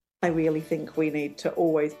I really think we need to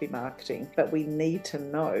always be marketing, but we need to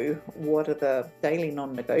know what are the daily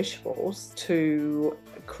non-negotiables to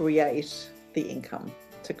create the income,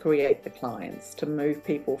 to create the clients, to move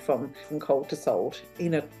people from cold to sold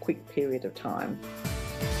in a quick period of time.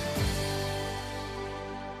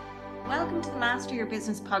 Welcome to the Master Your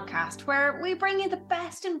Business podcast, where we bring you the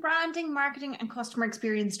best in branding, marketing, and customer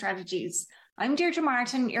experience strategies. I'm Deirdre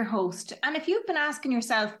Martin, your host. And if you've been asking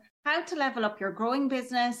yourself how to level up your growing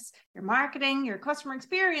business, your marketing, your customer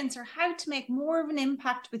experience, or how to make more of an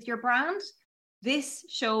impact with your brand, this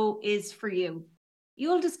show is for you.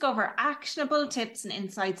 You'll discover actionable tips and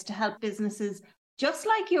insights to help businesses just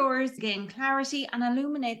like yours gain clarity and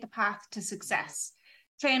illuminate the path to success.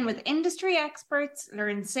 Train with industry experts,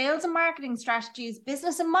 learn sales and marketing strategies,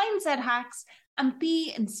 business and mindset hacks, and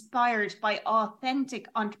be inspired by authentic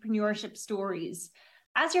entrepreneurship stories.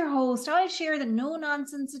 As your host, I'll share the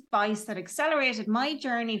no-nonsense advice that accelerated my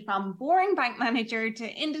journey from boring bank manager to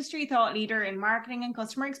industry thought leader in marketing and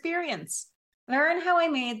customer experience. Learn how I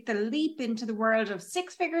made the leap into the world of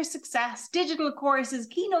six-figure success, digital courses,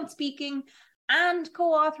 keynote speaking, and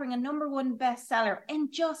co-authoring a #1 bestseller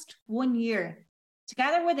in just 1 year.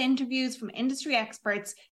 Together with interviews from industry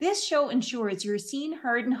experts, this show ensures you're seen,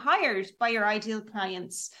 heard, and hired by your ideal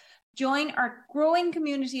clients. Join our growing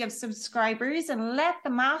community of subscribers and let the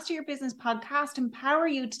Master Your Business podcast empower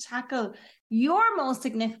you to tackle your most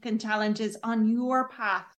significant challenges on your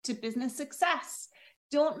path to business success.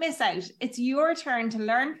 Don't miss out. It's your turn to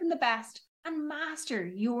learn from the best and master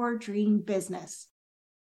your dream business.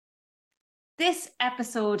 This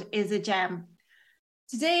episode is a gem.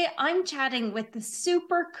 Today, I'm chatting with the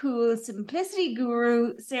super cool simplicity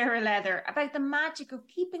guru, Sarah Leather, about the magic of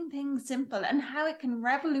keeping things simple and how it can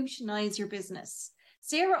revolutionize your business.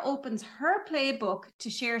 Sarah opens her playbook to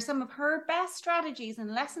share some of her best strategies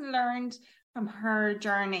and lessons learned from her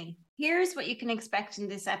journey. Here's what you can expect in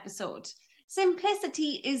this episode.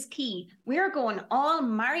 Simplicity is key. We're going all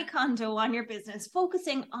Marie Kondo on your business,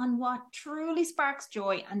 focusing on what truly sparks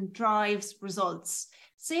joy and drives results.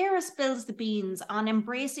 Sarah spills the beans on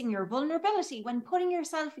embracing your vulnerability when putting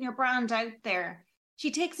yourself and your brand out there.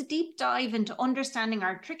 She takes a deep dive into understanding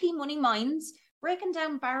our tricky money minds, breaking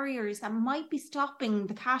down barriers that might be stopping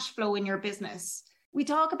the cash flow in your business. We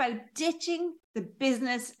talk about ditching the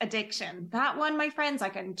business addiction. That one, my friends, I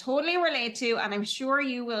can totally relate to, and I'm sure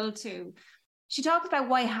you will too. She talks about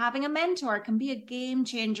why having a mentor can be a game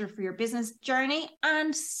changer for your business journey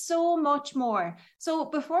and so much more. So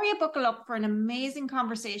before you buckle up for an amazing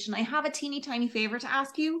conversation, I have a teeny tiny favor to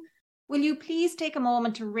ask you. Will you please take a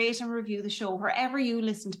moment to rate and review the show wherever you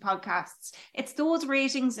listen to podcasts? It's those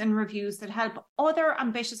ratings and reviews that help other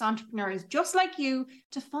ambitious entrepreneurs just like you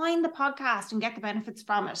to find the podcast and get the benefits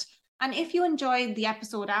from it. And if you enjoyed the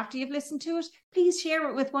episode after you've listened to it, please share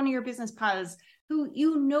it with one of your business pals who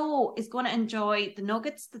you know is going to enjoy the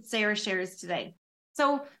nuggets that Sarah shares today.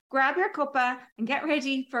 So grab your cuppa and get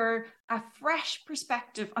ready for a fresh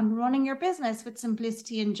perspective on running your business with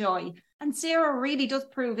simplicity and joy. And Sarah really does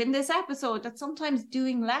prove in this episode that sometimes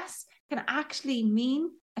doing less can actually mean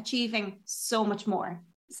achieving so much more.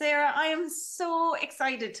 Sarah, I am so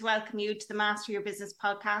excited to welcome you to the Master Your Business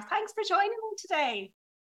podcast. Thanks for joining me today.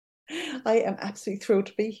 I am absolutely thrilled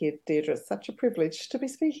to be here, Deirdre. It's such a privilege to be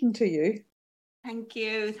speaking to you. Thank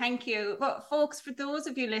you. Thank you. But folks, for those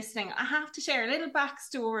of you listening, I have to share a little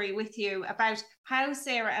backstory with you about how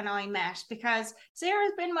Sarah and I met, because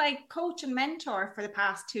Sarah's been my coach and mentor for the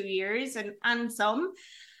past 2 years and some.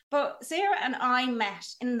 But Sarah and I met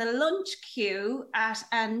in the lunch queue at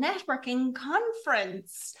a networking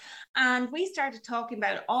conference, and we started talking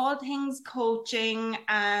about all things coaching,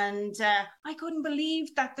 and I couldn't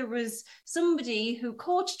believe that there was somebody who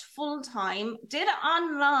coached full-time, did it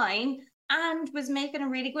online, and was making a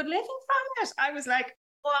really good living from it. I was like,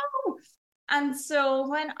 whoa. And so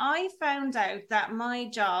when I found out that my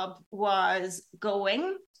job was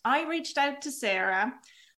going, I reached out to Sarah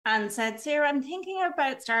and said, Sarah, I'm thinking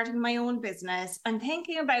about starting my own business. I'm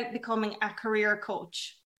thinking about becoming a career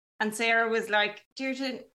coach. And Sarah was like,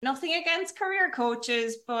 Deirdre, nothing against career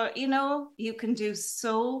coaches, but you can do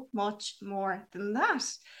so much more than that.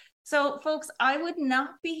 So folks, I would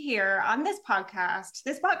not be here on this podcast.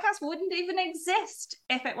 This podcast wouldn't even exist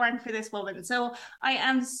if it weren't for this woman. So I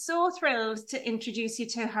am so thrilled to introduce you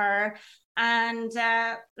to her and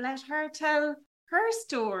let her tell her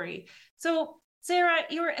story. So Sarah,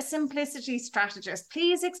 you're a simplicity strategist.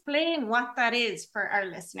 Please explain what that is for our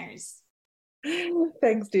listeners.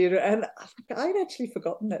 Thanks, Deirdre. And I'd actually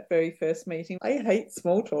forgotten that very first meeting. I hate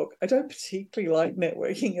small talk. I don't particularly like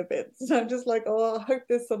networking events. And I'm just like, oh, I hope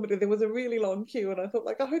there's somebody. There was a really long queue, and I thought,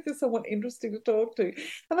 like, I hope there's someone interesting to talk to.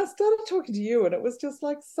 And I started talking to you, and it was just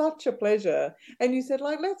like such a pleasure. And you said,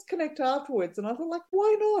 like, let's connect afterwards. And I thought, like,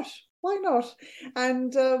 why not? Why not?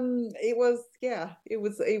 And it was, yeah, it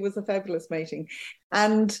was a fabulous meeting.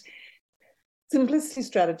 And Simplicity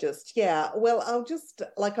strategist. Yeah. Well,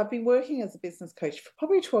 I've been working as a business coach for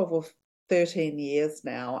probably 12 or 13 years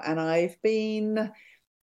now. And I've been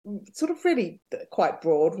sort of really quite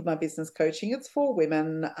broad with my business coaching. It's for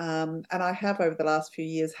women. And I have over the last few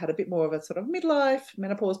years had a bit more of a sort of midlife,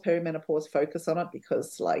 menopause, perimenopause focus on it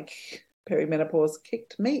because perimenopause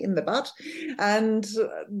kicked me in the butt and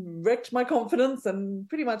wrecked my confidence and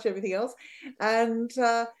pretty much everything else. And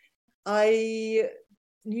I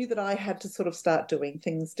knew that I had to sort of start doing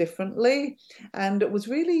things differently. And it was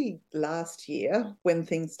really last year when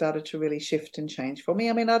things started to really shift and change for me.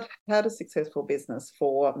 I mean, I'd had a successful business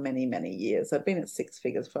for many, many years. I'd been at six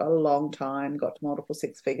figures for a long time, got to multiple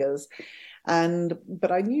six figures.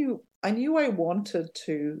 But I knew I wanted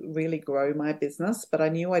to really grow my business, but I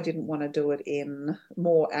knew I didn't want to do it in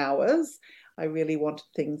more hours. I really wanted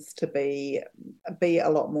things to be a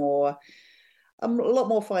lot more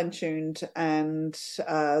fine-tuned and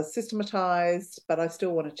systematized, but I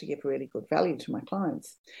still wanted to give really good value to my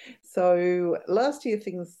clients. So last year,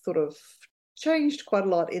 things sort of changed quite a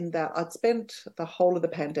lot in that I'd spent the whole of the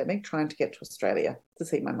pandemic trying to get to Australia to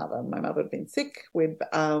see my mother. My mother had been sick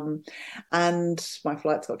and my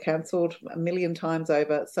flights got cancelled a million times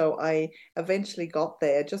over. So I eventually got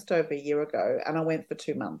there just over a year ago, and I went for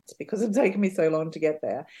 2 months because it'd taken me so long to get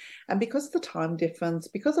there. And because of the time difference,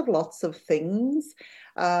 because of lots of things,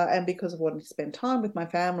 and because of wanting to spend time with my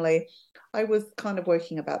family, I was kind of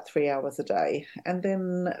working about 3 hours a day. And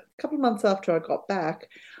then a couple of months after I got back,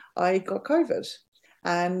 I got COVID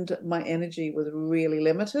and my energy was really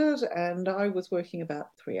limited and I was working about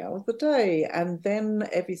 3 hours a day. And then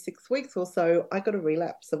every 6 weeks or so, I got a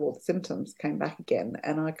relapse of all the symptoms came back again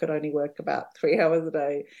and I could only work about 3 hours a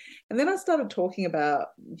day. And then I started talking about,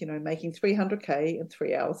 making 300K in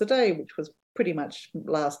 3 hours a day, which was pretty much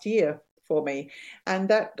last year for me. And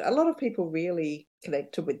that a lot of people really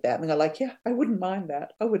connected with that. And they're like, yeah, I wouldn't mind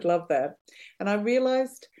that. I would love that. And I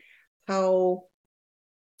realized how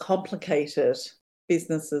complicated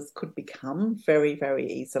businesses could become very,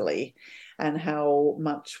 very easily, and how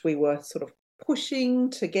much we were sort of pushing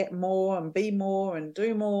to get more and be more and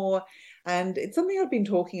do more. And it's something I've been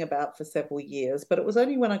talking about for several years, but it was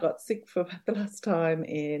only when I got sick for the last time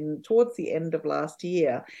towards the end of last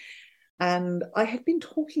year. And I had been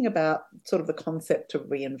talking about sort of the concept of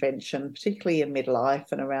reinvention, particularly in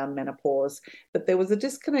midlife and around menopause, but there was a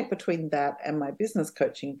disconnect between that and my business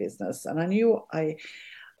coaching business. And I knew I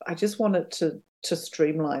just wanted to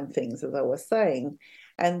streamline things, as I was saying.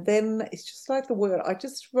 And then it's just like I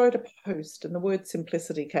just wrote a post and the word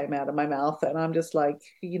simplicity came out of my mouth. And I'm just like,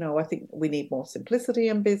 I think we need more simplicity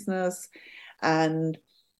in business. And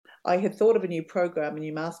I had thought of a new program, a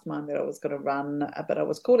new mastermind that I was going to run, but I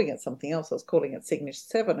was calling it something else. I was calling it Signature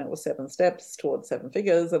 7. It was 7 steps towards 7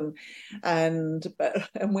 figures. And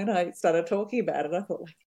when I started talking about it, I thought,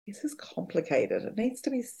 like, this is complicated. It needs to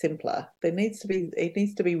be simpler. It needs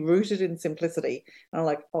to be rooted in simplicity. And I'm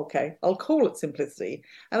like, okay, I'll call it simplicity.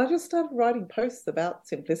 And I just started writing posts about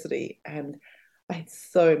simplicity, and I had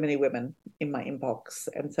so many women in my inbox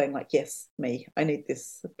and saying, like, yes, me, I need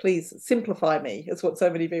this. Please simplify me. It's what so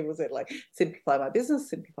many people said, like, simplify my business,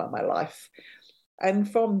 simplify my life.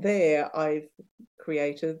 And from there, I've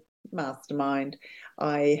created Mastermind.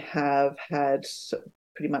 I have had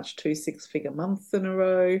pretty much 2 six-figure months in a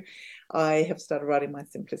row. I have started writing my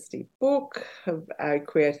Simplicity book. I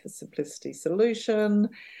created the Simplicity solution.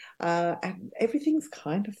 And everything's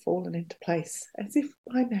kind of fallen into place as if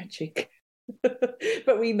by magic.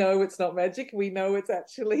 But we know it's not magic. We know it's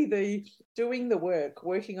actually doing the work,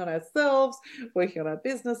 working on ourselves, working on our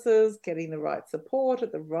businesses, getting the right support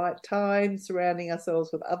at the right time, surrounding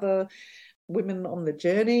ourselves with other women on the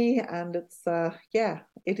journey. And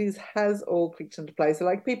it's has all clicked into place. So,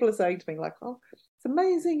 like, people are saying to me, like, oh, it's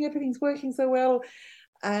amazing, everything's working so well.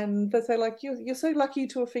 And they say, like, you're so lucky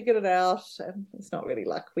to have figured it out. And it's not really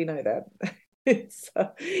luck, we know that. It's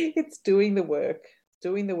doing the work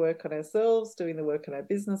on ourselves, doing the work on our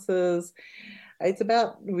businesses. It's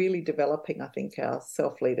about really developing, I think, our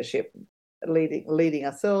self-leadership, leading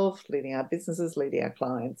ourselves, leading our businesses, leading our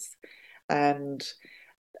clients. And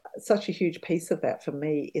such a huge piece of that for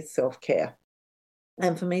me is self-care.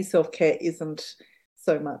 And for me, self-care isn't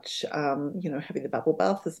so much, having the bubble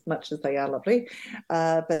bath, as much as they are lovely.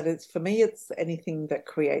 But for me, it's anything that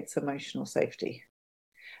creates emotional safety.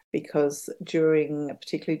 Because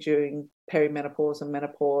particularly during perimenopause and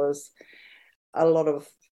menopause, a lot of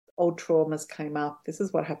old traumas came up. This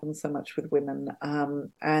is what happens so much with women.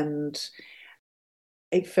 And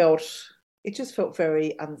it just felt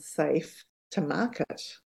very unsafe to market.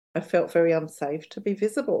 I felt very unsafe to be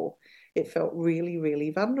visible. It felt really,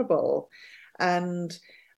 really vulnerable. And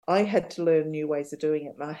I had to learn new ways of doing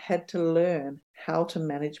it. And I had to learn how to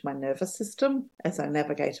manage my nervous system as I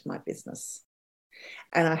navigated my business.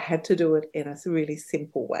 And I had to do it in a really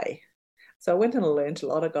simple way. So I went and learned a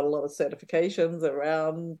lot. I got a lot of certifications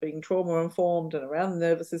around being trauma informed and around the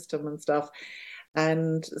nervous system and stuff.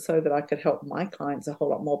 And so that I could help my clients a whole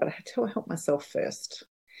lot more, but I had to help myself first.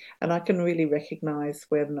 And I can really recognize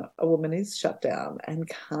when a woman is shut down and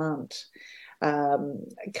can't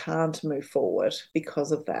move forward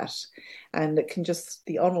because of that. And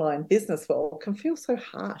the online business world can feel so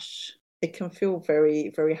harsh. It can feel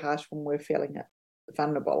very, very harsh when we're feeling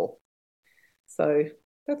vulnerable. So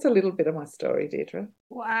that's a little bit of my story, Deirdre.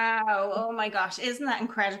 Wow. Oh my gosh. Isn't that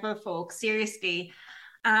incredible, folks? Seriously.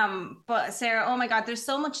 But Sarah, oh my God, there's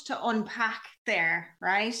so much to unpack there,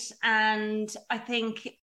 right? And I think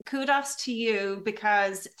kudos to you,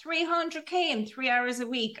 because 300K in 3 hours a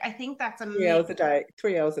week, I think that's amazing. 3 hours a day,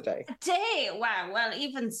 3 hours a day. A day. Wow. Well,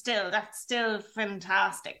 even still, that's still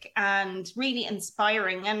fantastic and really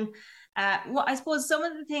inspiring. And I suppose some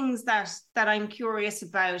of the things that I'm curious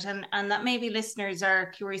about, and that maybe listeners are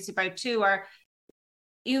curious about too, are,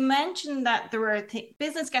 you mentioned that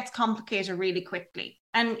business gets complicated really quickly,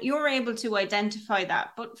 and you're able to identify that.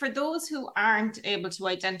 But for those who aren't able to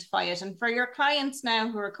identify it, and for your clients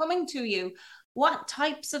now who are coming to you, what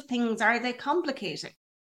types of things are they complicating?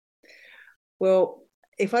 Well,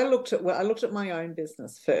 I looked at my own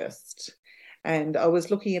business first. And I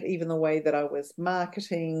was looking at even the way that I was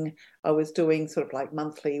marketing. I was doing sort of like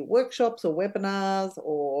monthly workshops or webinars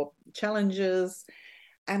or challenges.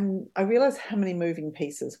 And I realized how many moving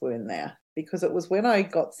pieces were in there, because it was when I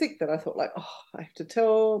got sick that I thought like, oh, I have to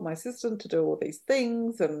tell my assistant to do all these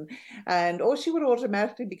things, or she would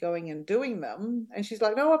automatically be going and doing them. And she's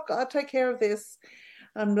like, no, I've got to take care of this.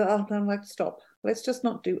 And I'm like, stop, let's just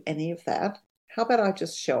not do any of that. How about I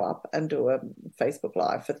just show up and do a Facebook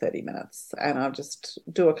Live for 30 minutes, and I'll just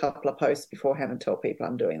do a couple of posts beforehand and tell people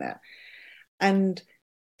I'm doing that. And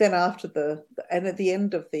then at the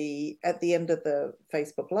end of the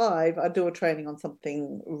Facebook Live, I do a training on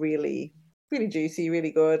something really, really juicy,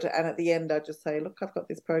 really good. And at the end, I just say, look, I've got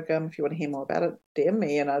this program. If you want to hear more about it, DM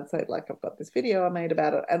me. And I'd say, like, I've got this video I made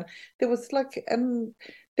about it. And there was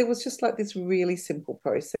just like this really simple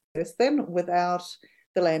process then, without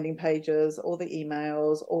the landing pages or the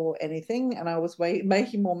emails or anything. And I was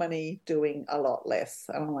making more money doing a lot less.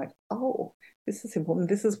 And I'm like, oh, this is simple. And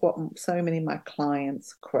this is what so many of my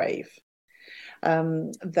clients crave.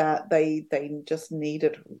 That they just need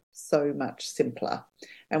it so much simpler,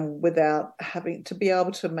 and without having to be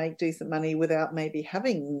able to make decent money, without maybe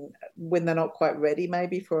having, when they're not quite ready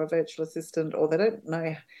maybe for a virtual assistant, or they don't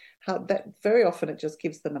know how, that very often it just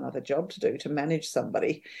gives them another job to do, to manage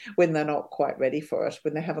somebody when they're not quite ready for it,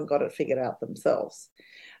 when they haven't got it figured out themselves.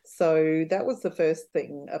 So that was the first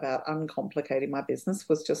thing about uncomplicating my business,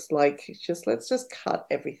 was let's just cut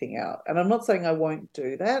everything out. And I'm not saying I won't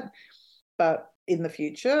do that, but in the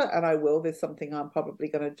future, and I will, there's something I'm probably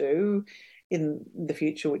going to do in the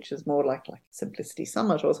future, which is more like Simplicity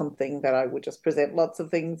Summit or something, that I would just present lots of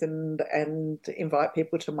things and invite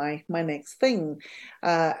people to my next thing.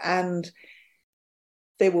 And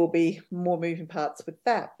there will be more moving parts with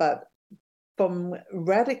that. But from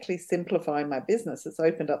radically simplifying my business, it's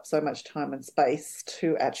opened up so much time and space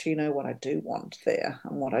to actually know what I do want there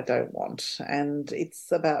and what I don't want. And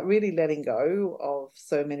it's about really letting go of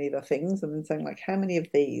so many of the things and then saying, like, how many of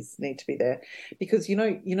these need to be there? Because you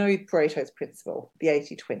know Pareto's principle, the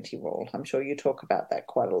 80-20 rule. I'm sure you talk about that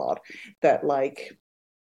quite a lot, that 80%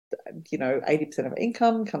 of our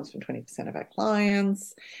income comes from 20% of our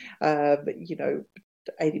clients, but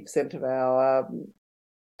 80% of our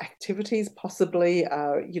activities possibly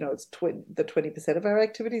are, it's the 20% of our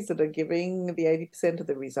activities that are giving the 80% of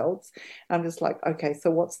the results. I'm just like, okay, so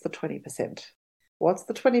what's the 20%? What's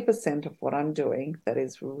the 20% of what I'm doing that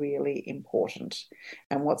is really important?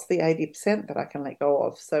 And what's the 80% that I can let go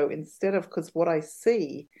of? So instead of, because what I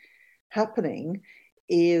see happening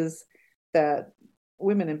is that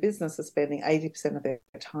women in business are spending 80% of their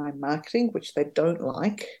time marketing, which they don't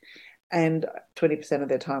like, and 20% of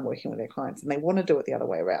their time working with their clients, and they want to do it the other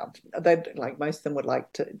way around. They like, most of them would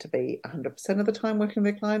like to be 100% of the time working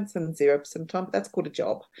with their clients and 0% of the time. But that's called a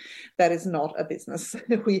job. That is not a business.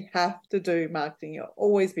 We have to do marketing. You'll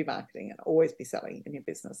always be marketing and always be selling in your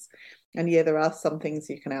business. And yeah, there are some things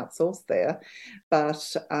you can outsource there,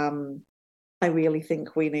 but I really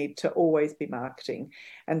think we need to always be marketing.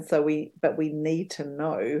 And so we need to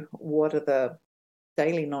know what are the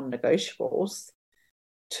daily non-negotiables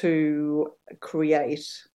to create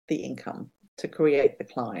the income, to create the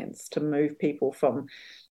clients, to move people from,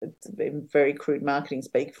 in very crude marketing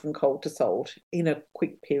speak, from cold to sold in a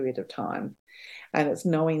quick period of time. And it's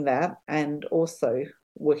knowing that, and also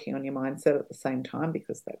working on your mindset at the same time,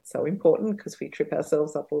 because that's so important, because we trip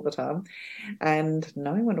ourselves up all the time, and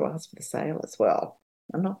knowing when to ask for the sale as well,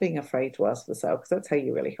 and not being afraid to ask for the sale, because that's how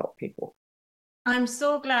you really help people. I'm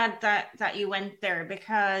so glad that you went there,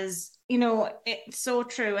 because it's so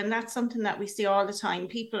true, and that's something that we see all the time.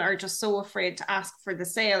 People are just so afraid to ask for the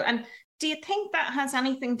sale. And do you think that has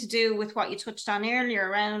anything to do with what you touched on earlier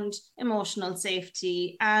around emotional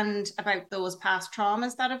safety and about those past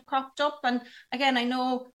traumas that have cropped up? And again, I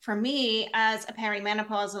know for me as a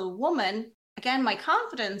perimenopausal woman, again, my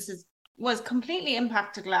confidence was completely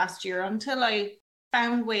impacted last year until I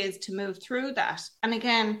found ways to move through that. And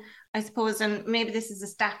again, I suppose, and maybe this is a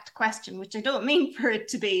stacked question, which I don't mean for it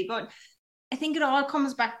to be, but I think it all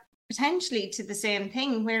comes back potentially to the same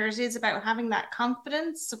thing, where it is about having that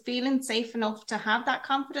confidence, so feeling safe enough to have that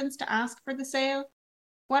confidence to ask for the sale.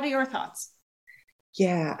 What are your thoughts?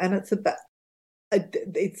 Yeah, and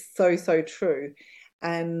it's so true.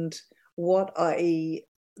 And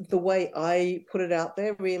the way I put it out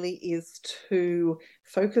there really is to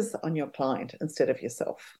focus on your client instead of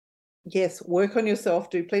yourself. Yes, work on yourself,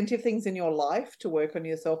 do plenty of things in your life to work on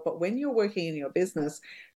yourself, but when you're working in your business,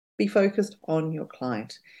 be focused on your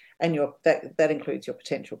client. And that includes your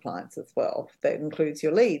potential clients as well. That includes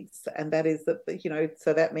your leads. And that is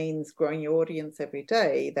so that means growing your audience every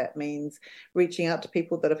day. That means reaching out to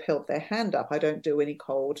people that have held their hand up. I don't do any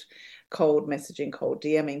cold messaging, cold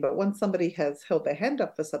DMing, but once somebody has held their hand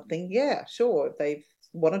up for something, yeah, sure, if they've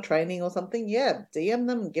want a training or something, yeah, DM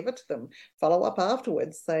them, give it to them, follow up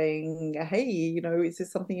afterwards saying, hey, is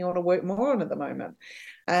this something you want to work more on at the moment?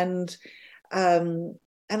 And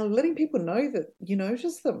letting people know that you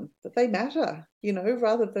notice them, that they matter,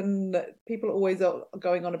 rather than people always are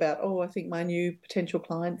going on about, oh, I think my new potential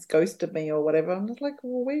clients ghosted me or whatever. I'm just like,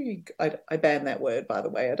 well, I ban that word, by the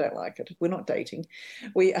way. I don't like it. We're not dating.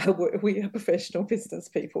 We are professional business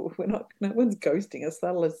people. No one's ghosting us.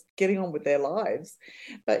 They're just getting on with their lives.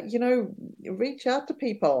 But, reach out to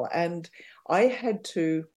people. And I had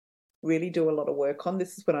to really do a lot of work on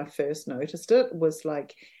this. Is when I first noticed it, was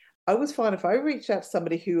like, I was fine if I reached out to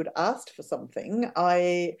somebody who had asked for something.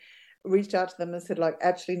 I reached out to them and said, like,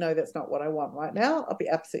 actually, no, that's not what I want right now. I'll be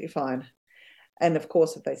absolutely fine. And of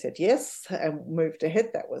course, if they said yes and moved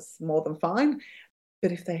ahead, that was more than fine.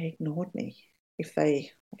 But if they ignored me, if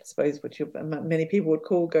they, I suppose many people would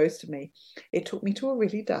call ghosted me, it took me to a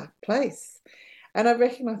really dark place. And I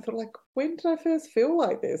recognized, like, when did I first feel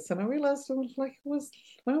like this? And I realized it was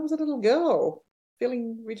when I was a little girl,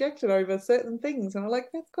 feeling rejected over certain things. And I'm like,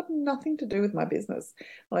 that's got nothing to do with my business.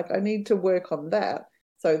 Like, I need to work on that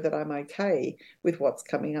so that I'm okay with what's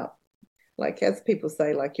coming up. Like, as people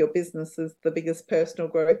say, like, your business is the biggest personal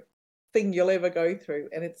growth thing you'll ever go through.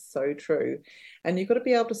 And it's so true. And you've got to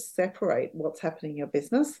be able to separate what's happening in your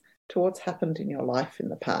business to what's happened in your life in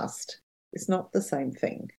the past. It's not the same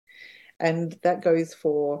thing. And that goes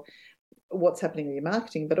for what's happening with your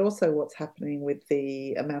marketing, but also what's happening with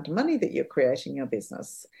the amount of money that you're creating in your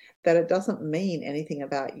business. That it doesn't mean anything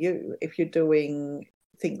about you if you're doing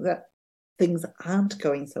things aren't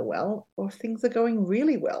going so well, or if things are going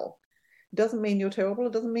really well. It doesn't mean you're terrible.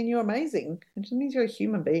 It doesn't mean you're amazing. It just means you're a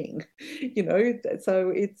human being,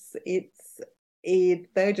 So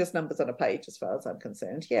they're just numbers on a page as far as I'm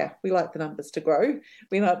concerned. Yeah, we like the numbers to grow.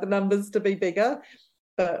 We like the numbers to be bigger.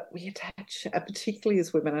 But we attach, particularly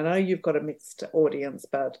as women, I know you've got a mixed audience,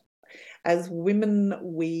 but as women,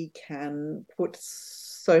 we can put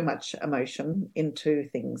so much emotion into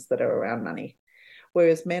things that are around money,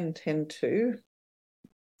 whereas men tend to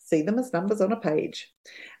see them as numbers on a page.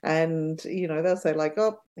 And, they'll say, like,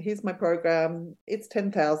 oh, here's my program. It's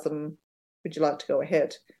 10,000. Would you like to go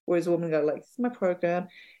ahead? Whereas a woman go, like, this is my program.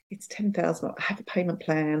 It's 10,000. I have a payment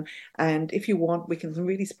plan. And if you want, we can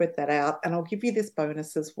really spread that out. And I'll give you this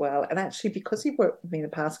bonus as well. And actually, because you've worked with me in the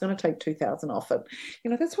past, I'm going to take 2,000 off it.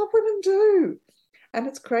 That's what women do. And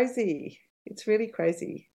it's crazy. It's really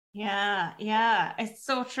crazy. Yeah, it's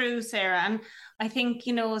so true, Sarah. And I think,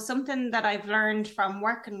 something that I've learned from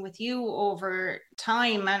working with you over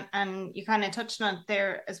time, and you kind of touched on it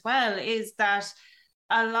there as well, is that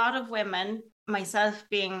a lot of women, myself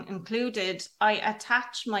being included, I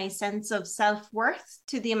attach my sense of self-worth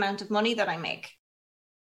to the amount of money that I make.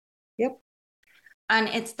 Yep. And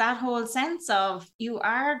it's that whole sense of you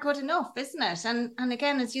are good enough, isn't it? And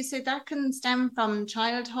again, as you said, that can stem from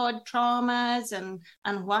childhood traumas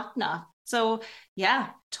and whatnot. So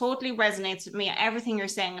yeah, totally resonates with me, everything you're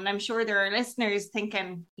saying. And I'm sure there are listeners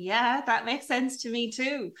thinking, yeah, that makes sense to me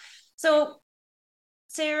too. So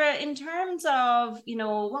Sarah, in terms of,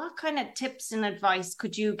 what kind of tips and advice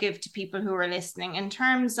could you give to people who are listening in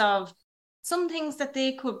terms of some things that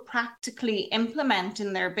they could practically implement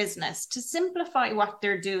in their business to simplify what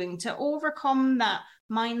they're doing, to overcome that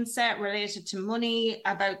mindset related to money,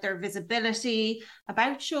 about their visibility,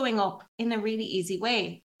 about showing up in a really easy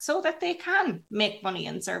way so that they can make money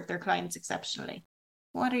and serve their clients exceptionally?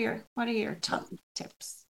 What are your top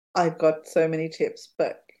tips? I've got so many tips,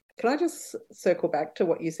 but can I just circle back to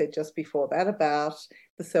what you said just before that about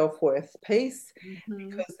the self-worth piece? Mm-hmm.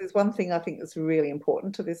 Because there's one thing I think that's really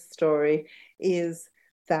important to this story is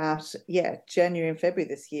that, yeah, January and February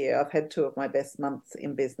this year, I've had two of my best months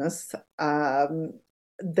in business.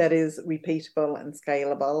 That is repeatable and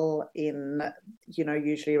scalable in,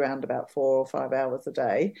 usually around about 4 or 5 hours a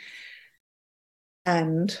day.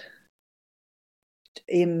 And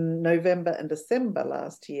in November and December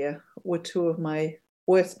last year were two of my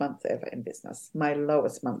worst months ever in business, my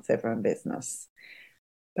lowest months ever in business.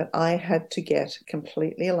 But I had to get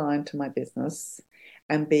completely aligned to my business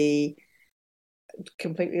and be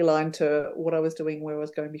completely aligned to what I was doing, where I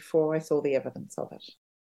was going before I saw the evidence of it.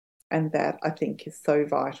 And that I think is so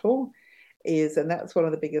vital and that's one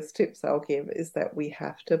of the biggest tips I'll give, is that we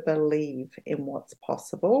have to believe in what's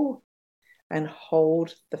possible and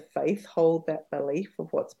hold the faith, hold that belief of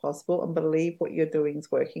what's possible, and believe what you're doing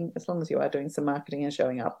is working. As long as you are doing some marketing and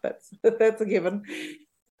showing up, that's a given.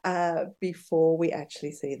 Before we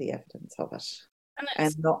actually see the evidence of it,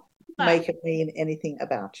 and not make it mean anything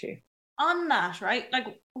about you. On that, right?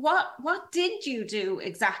 Like what did you do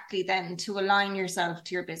exactly then to align yourself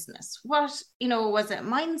to your business? What, was it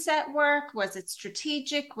mindset work? Was it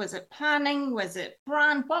strategic? Was it planning? Was it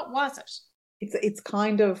brand? What was it? It's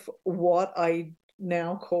kind of what I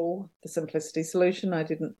now call the simplicity solution. I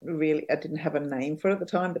didn't have a name for it at the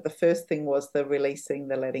time, but the first thing was the releasing,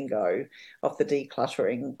 the letting go of the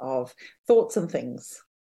decluttering of thoughts and things.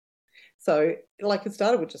 So it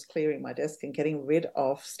started with just clearing my desk and getting rid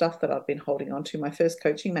of stuff that I've been holding on to. My first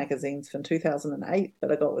coaching magazines from 2008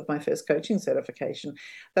 that I got with my first coaching certification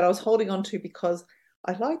that I was holding on to because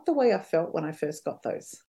I liked the way I felt when I first got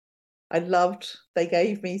those. They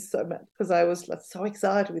gave me so much because I was so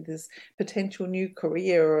excited with this potential new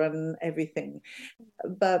career and everything.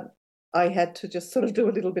 But I had to just sort of do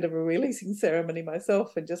a little bit of a releasing ceremony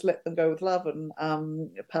myself and just let them go with love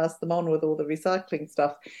and pass them on with all the recycling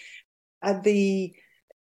stuff. And it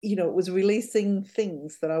was releasing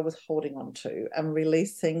things that I was holding on to and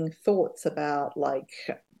releasing thoughts about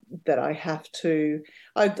that I have to.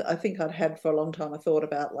 I think I'd had for a long time. I thought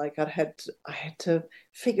about I had to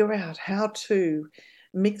figure out how to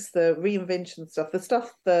mix the reinvention stuff,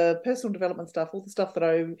 the personal development stuff, all the stuff that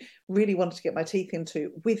I really wanted to get my teeth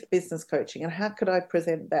into with business coaching, and how could I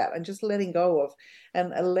present that, and just letting go of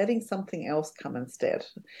and letting something else come instead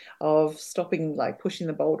of stopping, pushing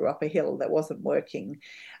the boulder up a hill that wasn't working.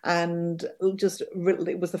 And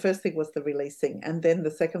it was the first thing was the releasing, and then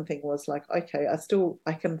the second thing was okay,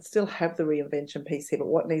 I can still have the reinvention piece here, but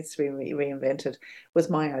what needs to be reinvented was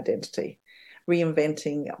my identity.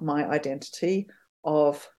 Reinventing my identity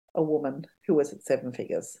of a woman who was at seven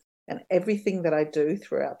figures, and everything that I do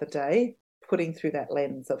throughout the day, putting through that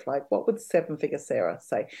lens of what would seven-figure Sarah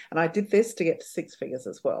say? And I did this to get to six figures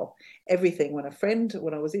as well. Everything. When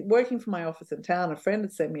I was working from my office in town, a friend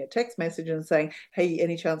had sent me a text message and saying, hey,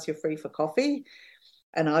 any chance you're free for coffee?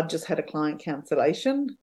 And I'd just had a client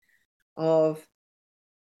cancellation of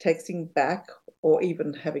texting back or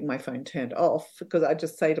even having my phone turned off, because I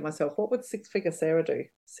just say to myself, what would six-figure Sarah do?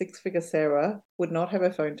 Six-figure Sarah would not have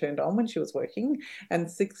her phone turned on when she was working, and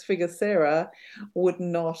six-figure Sarah would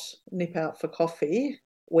not nip out for coffee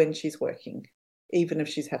when she's working. even if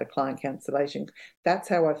she's had a client cancellation. That's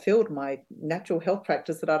how I filled my natural health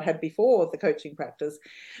practice that I'd had before the coaching practice,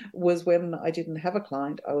 was when I didn't have a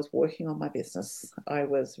client, I was working on my business. I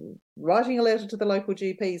was writing a letter to the local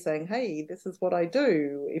GP saying, hey, this is what I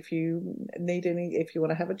do. If you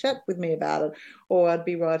want to have a chat with me about it, or I'd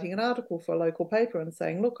be writing an article for a local paper and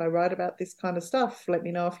saying, look, I write about this kind of stuff. Let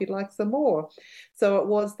me know if you'd like some more. So it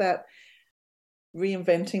was that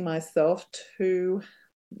reinventing myself to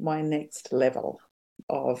my next level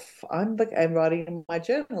of and writing in my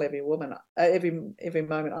journal every moment.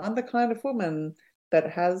 I'm the kind of woman that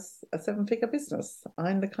has a 7-figure business.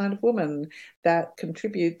 I'm the kind of woman that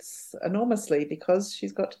contributes enormously because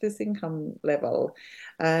she's got to this income level,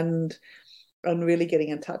 and really getting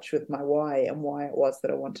in touch with my why and why it was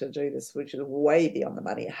that I wanted to do this, which is way beyond the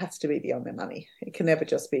money. It has to be beyond the money. It can never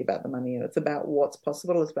just be about the money. It's about what's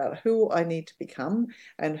possible. It's about who I need to become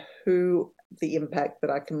and who the impact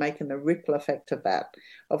that I can make and the ripple effect of that,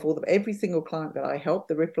 of every single client that I help,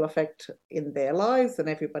 the ripple effect in their lives and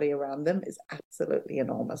everybody around them is absolutely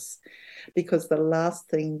enormous, because the last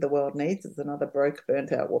thing the world needs is another broke,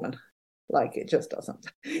 burnt out woman. Like, it just doesn't.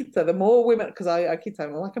 So the more women, because I keep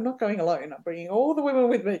saying, like, I'm not going alone. I'm bringing all the women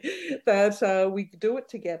with me, that we do it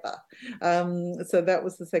together. So that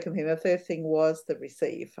was the second thing. The third thing was the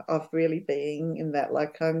receive, of really being in that,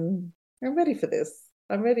 like, I'm ready for this.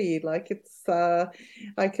 I'm ready. Like, it's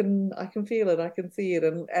I can feel it. I can see it,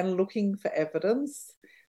 and looking for evidence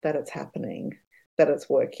that it's happening, that it's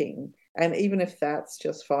working. And even if that's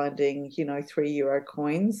just finding, €3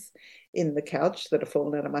 coins in the couch that have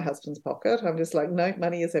fallen out of my husband's pocket, I'm just like, no,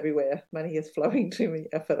 money is everywhere. Money is flowing to me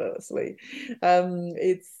effortlessly.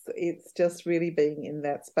 It's just really being in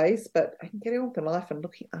that space, but I can get on with the life and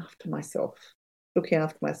looking after myself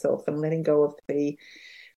and letting go of the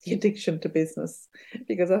addiction to business,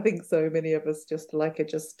 because I think so many of us just are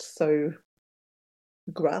just so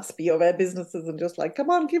graspy of our businesses and just like, come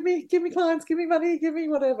on, give me clients, give me money, give me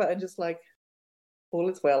whatever, and just like, all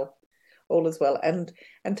is well, and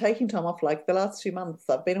taking time off. Like the last 2 months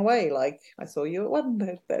I've been away, like I saw you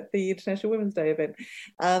at the International Women's Day event,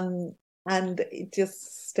 and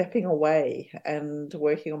just stepping away and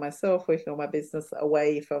working on myself, working on my business,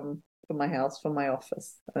 away from my house, from my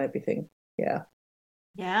office and everything.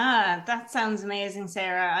 Yeah, that sounds amazing,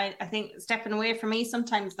 Sarah. I think stepping away from me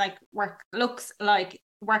sometimes, like, work looks like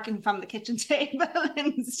working from the kitchen table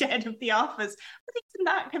instead of the office. I think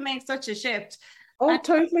that can make such a shift. Oh,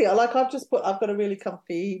 totally. Like, I've got a really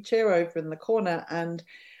comfy chair over in the corner, and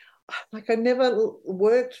like I never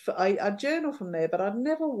worked I journal from there, but I've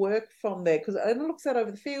never worked from there because it looks out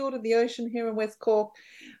over the field and the ocean here in West Cork.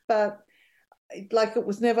 But like,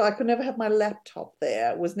 I could never have my laptop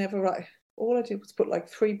there. It was never right. All I did was put like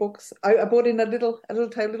 3 books. I bought in a little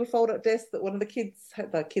fold-up desk that one of the kids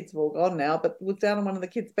had. The kids have all gone now, but was down in one of the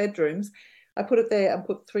kids' bedrooms. I put it there and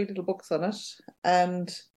put 3 little books on it,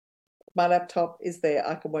 and my laptop is there.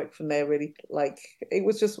 I can work from there. Really, like, it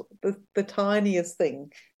was just the tiniest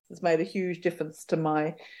thing has made a huge difference to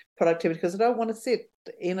my productivity, because I don't want to sit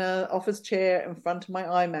in an office chair in front of my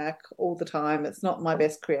iMac all the time. It's not my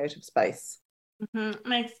best creative space.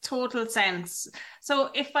 Makes total sense. So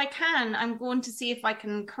if I can, I'm going to see if I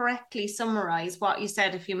can correctly summarize what you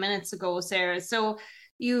said a few minutes ago, Sarah. So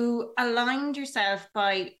you aligned yourself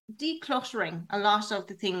by decluttering a lot of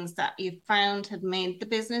the things that you found had made the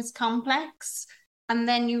business complex, and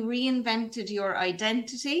then you reinvented your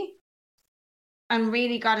identity and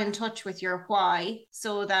really got in touch with your why,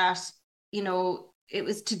 so that, it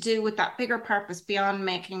was to do with that bigger purpose beyond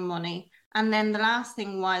making money. And then the last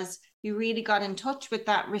thing was, you really got in touch with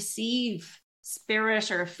that receive spirit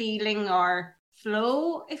or feeling or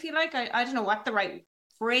flow, if you like. I don't know what the right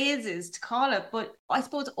phrase is to call it, but I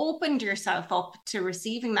suppose opened yourself up to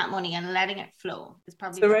receiving that money and letting it flow. Is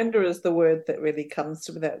probably surrender is the word that really comes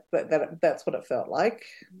to me. That's what it felt like.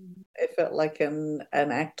 It felt like an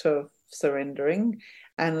act of surrendering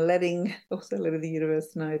and letting the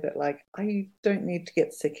universe know that, like, I don't need to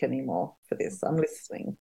get sick anymore for this. I'm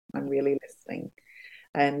listening. I'm really listening.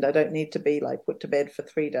 And I don't need to be like put to bed for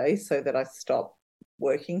 3 days so that I stop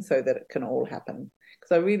working, so that it can all happen.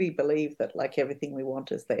 Because I really believe that, like, everything we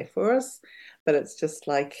want is there for us, but it's just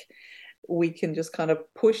like we can just kind of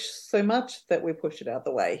push so much that we push it out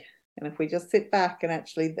the way. And if we just sit back and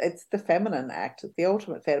actually, it's the feminine act, it's the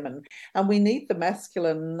ultimate feminine. And we need the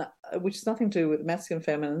masculine, which is nothing to do with masculine,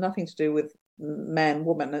 feminine, nothing to do with man,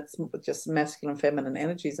 woman. It's just masculine, feminine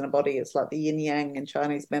energies in a body. It's like the yin yang in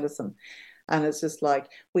Chinese medicine. And it's just like,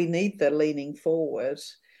 we need the leaning forward,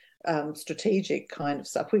 strategic kind of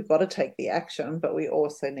stuff. We've got to take the action, but we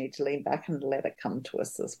also need to lean back and let it come to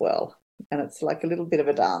us as well. And it's like a little bit of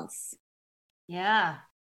a dance. Yeah,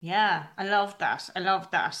 yeah, I love that. I love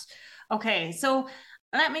that. Okay, so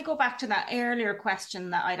let me go back to that earlier question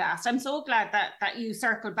that I'd asked. I'm so glad that you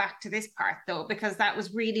circled back to this part though, because that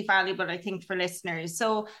was really valuable, I think, for listeners.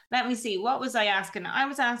 So let me see, what was I asking? I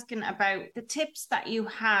was asking about the tips that you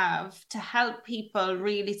have to help people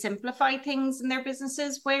really simplify things in their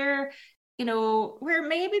businesses where where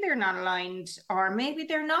maybe they're not aligned or maybe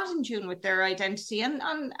they're not in tune with their identity and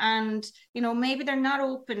maybe they're not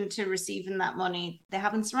open to receiving that money. They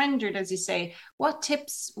haven't surrendered, as you say. What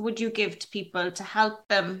tips would you give to people to help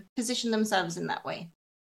them position themselves in that way?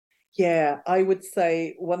 Yeah, I would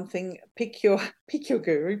say one thing, pick your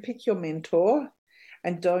guru, pick your mentor,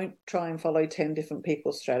 and don't try and follow 10 different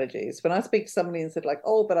people's strategies. When I speak to somebody and said like,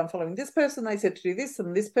 oh, but I'm following this person, they said to do this,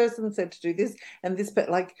 and this person said to do this, and this, but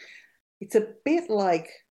like, it's a bit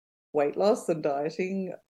like weight loss and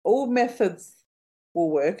dieting. All methods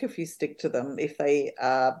will work if you stick to them, if they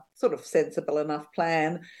are sort of sensible enough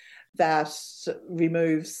plan that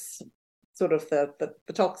removes sort of the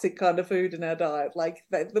toxic kind of food in our diet. Like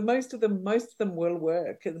the most of them will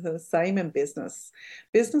work. It's the same in business.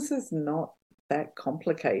 Business is not that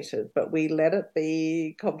complicated, but we let it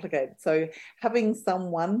be complicated. So having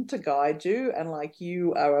someone to guide you, and like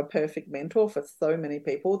you are a perfect mentor for so many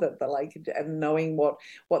people that they're like, and knowing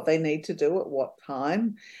what they need to do at what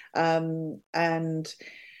time, and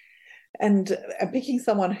picking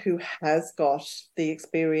someone who has got the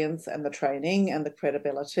experience and the training and the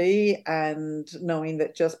credibility, and knowing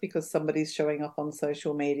that just because somebody's showing up on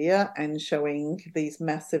social media and showing these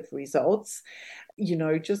massive results,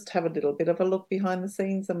 just have a little bit of a look behind the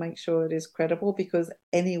scenes and make sure it is credible, because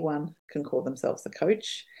anyone can call themselves a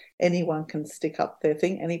coach. Anyone can stick up their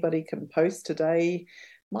thing. Anybody can post today,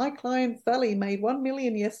 my client Sally made 1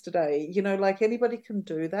 million yesterday. Like anybody can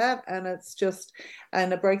do that. And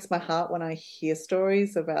it breaks my heart when I hear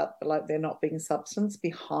stories about like there not being substance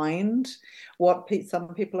behind what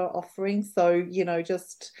some people are offering. So,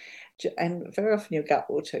 and very often your gut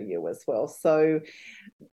will tell you as well. So,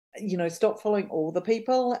 stop following all the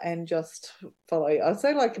people and just follow, I'd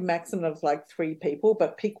say like a maximum of like 3 people,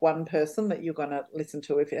 but pick one person that you're going to listen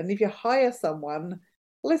to. If you hire someone,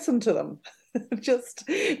 listen to them. Just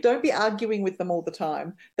don't be arguing with them all the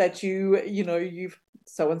time that you've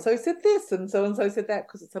so and so said this and so said that,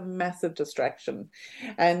 because it's a massive distraction.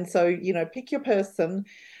 And so, pick your person,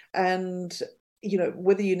 and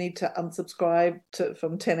whether you need to unsubscribe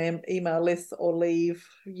from 10 email lists or leave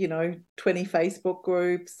 20 Facebook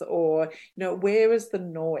groups, or where is the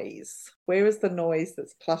noise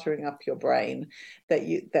that's cluttering up your brain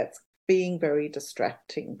that's being very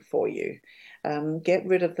distracting for you. Get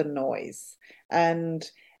rid of the noise. And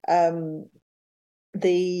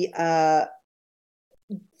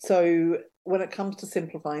so when it comes to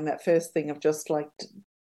simplifying, that first thing of just like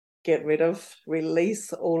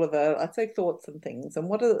release all of I'd say thoughts and things,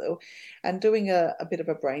 and doing a bit of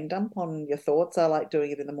a brain dump on your thoughts. I like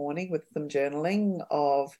doing it in the morning with some journaling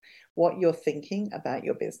of what you're thinking about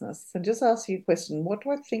your business, and just ask you a question: what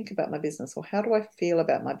do I think about my business, or how do I feel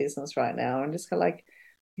about my business right now? And just go like,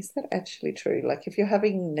 is that actually true? Like if you're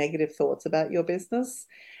having negative thoughts about your business,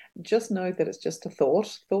 just know that it's just a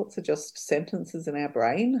thought. Thoughts are just sentences in our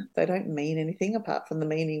brain. They don't mean anything apart from the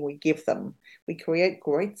meaning we give them. We create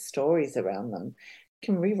great stories around them. You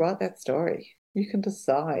can rewrite that story. You can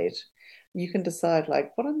decide.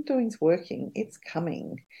 Like what I'm doing is working. It's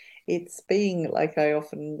coming. It's being, like I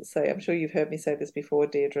often say, I'm sure you've heard me say this before,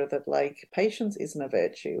 Deirdre, that like patience isn't a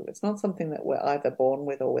virtue. It's not something that we're either born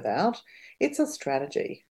with or without. It's a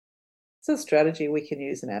strategy. It's a strategy we can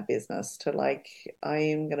use in our business to like, I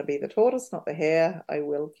am going to be the tortoise, not the hare. I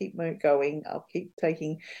will keep going. I'll keep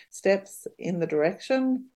taking steps in the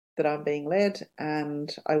direction that I'm being led,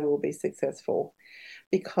 and I will be successful.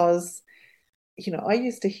 Because, I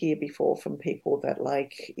used to hear before from people that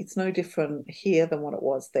like, it's no different here than what it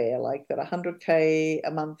was there. Like that 100K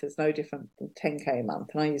a month is no different than 10K a month.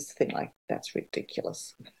 And I used to think like, that's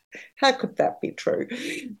ridiculous. How could that be true?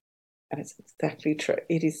 And it's exactly true.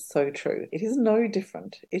 It is so true. It is no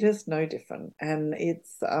different. It is no different. And it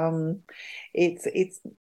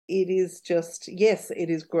is just, yes, it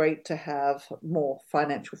is great to have more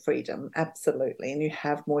financial freedom, absolutely. And you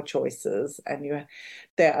have more choices, and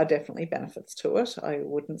there are definitely benefits to it. I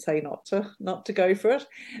wouldn't say not to go for it,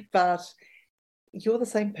 but you're the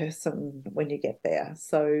same person when you get there.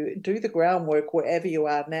 So do the groundwork wherever you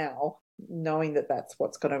are now, knowing that that's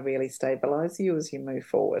what's going to really stabilize you as you move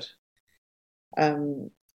forward.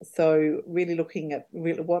 So really looking at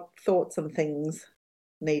what thoughts and things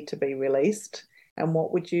need to be released, and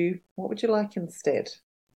what would you like instead?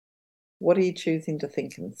 What are you choosing to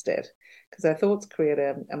think instead? Because our thoughts create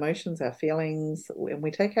our emotions, our feelings, and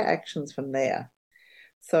we take our actions from there.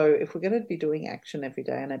 So if we're going to be doing action every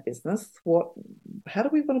day in our business, how do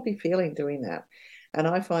we want to be feeling doing that? And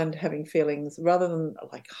I find having feelings, rather than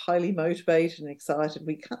like highly motivated and excited,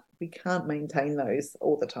 we can't maintain those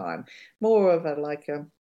all the time. More of a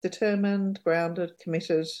determined, grounded,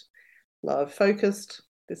 committed, love focused.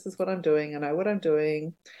 This is what I'm doing. I know what I'm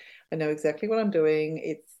doing. I know exactly what I'm doing.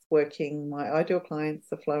 It's working. My ideal clients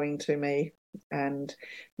are flowing to me. And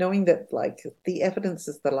knowing that like the evidence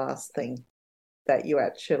is the last thing that you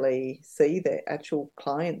actually see, the actual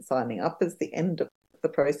client signing up is the end of the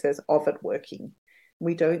process of it working.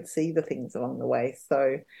 We don't see the things along the way.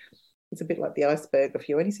 So it's a bit like the iceberg. If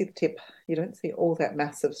you only see the tip, you don't see all that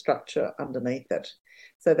massive structure underneath it.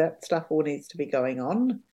 So that stuff all needs to be going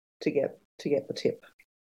on to get the tip.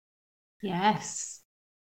 Yes.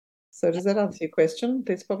 So does that answer your question?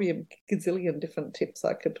 There's probably a gazillion different tips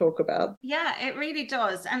I could talk about. Yeah, it really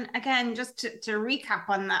does. And again, just to recap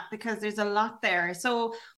on that, because there's a lot there.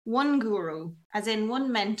 So one guru, as in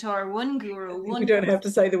one mentor, one guru. We don't have to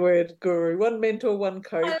say the word guru. One mentor, one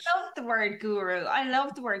coach. I love the word guru. I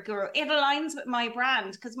love the word guru. It aligns with my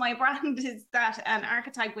brand, because my brand is that an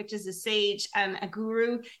archetype, which is a sage, and a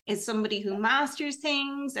guru is somebody who masters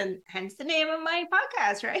things, and hence the name of my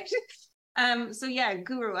podcast, right? So yeah,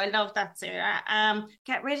 guru, I love that, Sarah.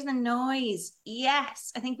 Get rid of the noise.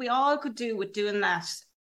 Yes, I think we all could do with doing that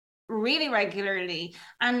really regularly.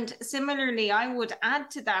 And similarly, I would add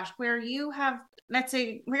to that, where you have, let's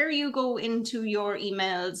say, where you go into your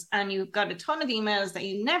emails and you've got a ton of emails that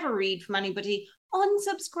you never read from anybody,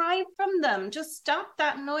 unsubscribe from them. Just stop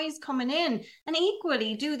that noise coming in. And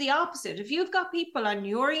equally do the opposite. If you've got people on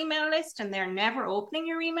your email list and they're never opening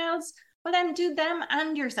your emails, well, then do them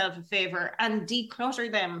and yourself a favor and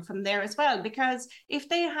declutter them from there as well. Because if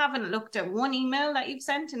they haven't looked at one email that you've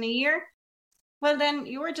sent in a year, well, then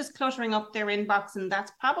you're just cluttering up their inbox, and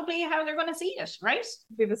that's probably how they're going to see it, right?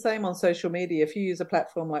 It'll be the same on social media. If you use a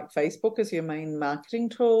platform like Facebook as your main marketing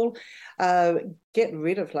tool, get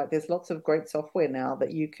rid of, like, there's lots of great software now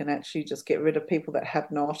that you can actually just get rid of people that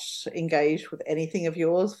have not engaged with anything of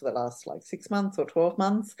yours for the last like 6 months or 12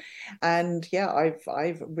 months. And yeah,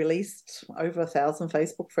 I've released over 1,000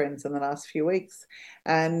 Facebook friends in the last few weeks.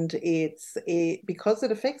 And because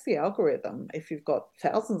it affects the algorithm. If you've got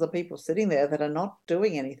thousands of people sitting there that are not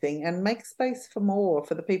doing anything, and make space for more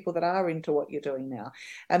for the people that are into what you're doing now.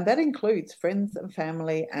 And that includes friends and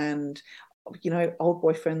family and old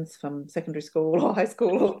boyfriends from secondary school or high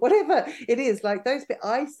school or whatever it is. Like those,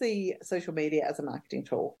 I see social media as a marketing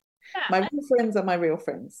tool. Yeah. My real friends are my real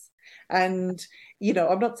friends. And,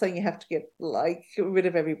 I'm not saying you have to get rid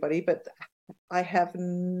of everybody, but I have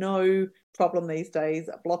no problem these days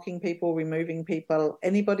blocking people, removing people,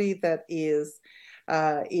 anybody that is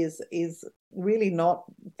really not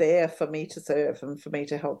there for me to serve and for me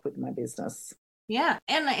to help with my business. Yeah,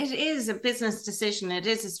 and it is a business decision. It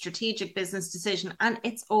is a strategic business decision, and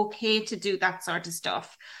it's okay to do that sort of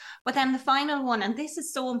stuff. But then the final one, and this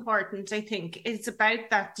is so important, I think, it's about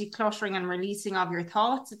that decluttering and releasing of your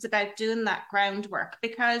thoughts. It's about doing that groundwork,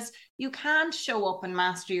 because you can't show up and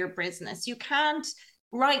master your business. You can't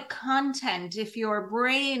write content if your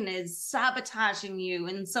brain is sabotaging you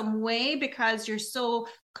in some way, because you're so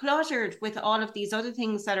cluttered with all of these other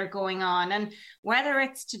things that are going on. And whether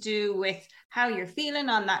it's to do with how you're feeling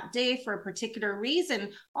on that day for a particular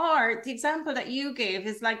reason, or the example that you gave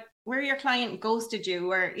is like where your client ghosted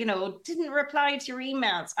you, or didn't reply to your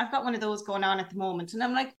emails. I've got one of those going on at the moment, and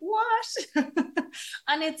I'm like, what?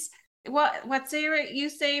 And it's what Sarah, you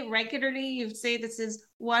say regularly, you say this is,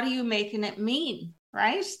 what are you making it mean?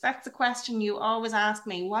 Right? That's the question you always ask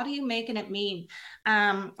me. What are you making it mean?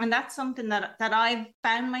 And that's something that I've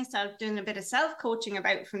found myself doing a bit of self-coaching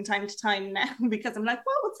about from time to time now, because I'm like,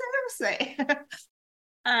 what would Sarah say?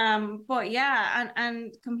 But yeah,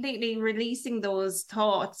 and completely releasing those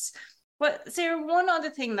thoughts. But Sarah, one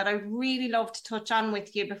other thing that I really love to touch on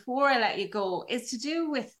with you before I let you go is to do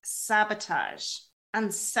with sabotage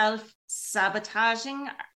and self-sabotaging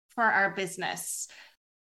for our business.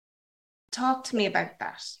 Talk to me about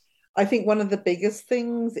that. I think one of the biggest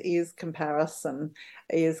things is comparison,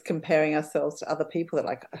 is comparing ourselves to other people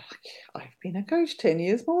that I've been a coach 10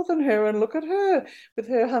 years more than her, and look at her with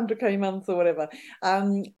her 100K months or whatever.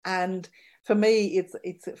 And for me,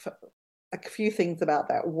 it's a few things about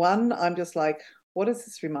that. One, I'm just like, what is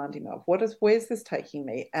this reminding me of? Where's this taking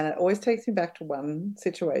me? And it always takes me back to one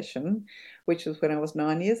situation, which was when I was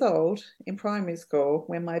 9 years old in primary school,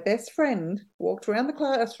 when my best friend walked around the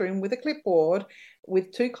classroom with a clipboard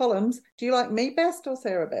with 2 columns. Do you like me best or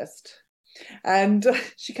Sarah best? And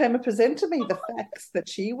she came and presented to me the facts that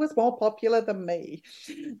she was more popular than me.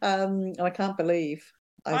 And I can't believe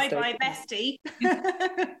I stayed. Bye, bestie.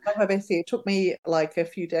 My bestie. It took me like a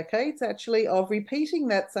few decades actually of repeating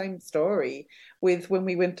that same story with when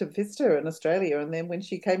we went to visit her in Australia, and then when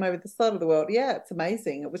she came over this side of the world. Yeah, it's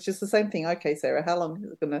amazing. It was just the same thing. Okay, Sarah, how long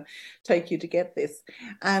is it going to take you to get this?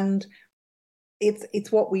 And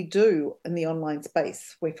it's what we do in the online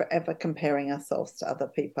space. We're forever comparing ourselves to other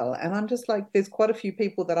people. And I'm just like, there's quite a few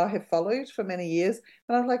people that I have followed for many years.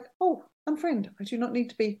 And I'm like, oh, unfriend. I do not need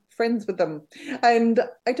to be friends with them. And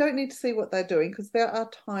I don't need to see what they're doing, because there are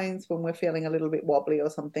times when we're feeling a little bit wobbly or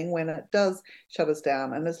something, when it does shut us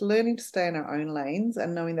down. And it's learning to stay in our own lanes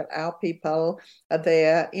and knowing that our people are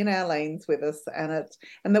there in our lanes with us, and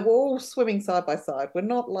that we're all swimming side by side. We're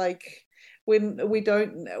not like, when we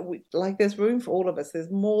don't like, there's room for all of us. There's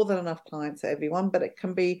more than enough clients for everyone, but it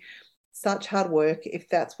can be such hard work if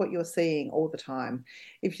that's what you're seeing all the time.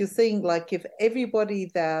 If you're seeing, like, if everybody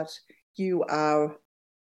that you're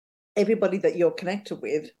connected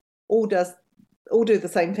with all do the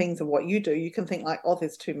same things of what you do, you can think like, oh,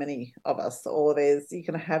 there's too many of us, or you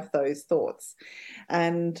can have those thoughts.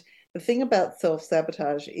 And the thing about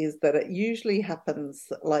self-sabotage is that it usually happens,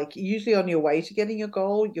 like, usually on your way to getting your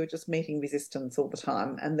goal, you're just meeting resistance all the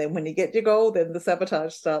time. And then when you get your goal, then the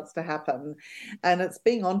sabotage starts to happen. And it's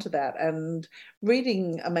being onto that and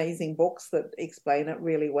reading amazing books that explain it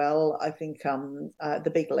really well. I think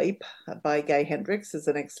The Big Leap by Gay Hendricks is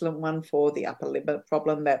an excellent one for the upper limit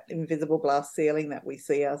problem, that invisible glass ceiling that we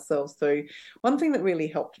see ourselves through. One thing that really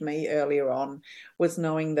helped me earlier on was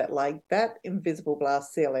knowing that, like, that invisible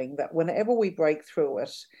glass ceiling, that whenever we break through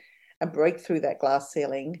it and break through that glass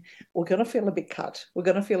ceiling, we're going to feel a bit cut. We're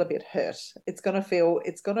going to feel a bit hurt. It's going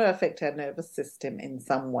to affect our nervous system in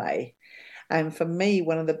some way. And for me,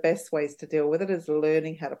 one of the best ways to deal with it is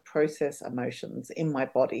learning how to process emotions in my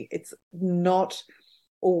body. It's not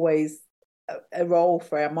always a role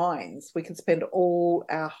for our minds. We can spend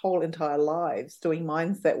our whole entire lives doing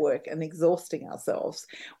mindset work and exhausting ourselves.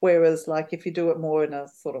 Whereas, like, if you do it more in a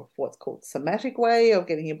sort of what's called somatic way of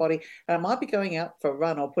getting your body, and I might be going out for a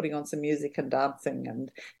run or putting on some music and dancing.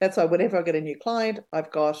 And that's why whenever I get a new client,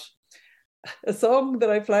 I've got a song that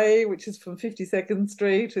I play, which is from 52nd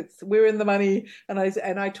Street. It's We're in the Money. And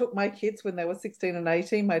I took my kids when they were 16 and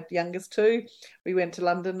 18, my youngest two. We went to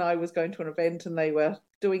London. I was going to an event and they were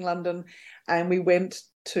doing London. And we went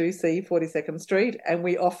to see 42nd Street. And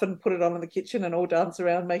we often put it on in the kitchen and all dance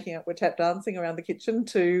around, we're tap dancing around the kitchen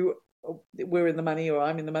to We're in the Money, or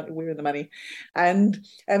I'm in the money, we're in the money. And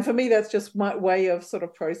for me, that's just my way of sort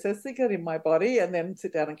of processing it in my body, and then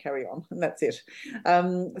sit down and carry on, and that's it.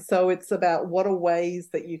 So it's about what are ways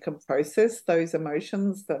that you can process those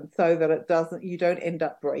emotions, so that you don't end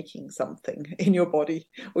up breaking something in your body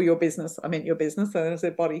or your business. I meant your business, and I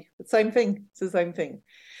said body. Same thing. It's the same thing.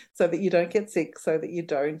 So that you don't get sick, so that you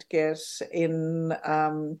don't get in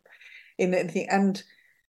anything. And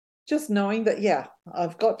just knowing that, yeah,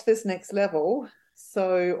 I've got to this next level,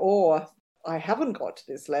 or I haven't got to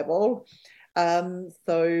this level.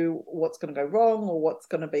 So what's going to go wrong, or what's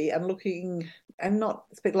going to be, and looking, and not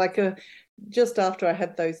like just after I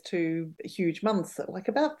had those 2 huge months, like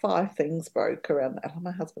about 5 things broke around that.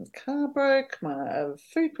 My husband's car broke, my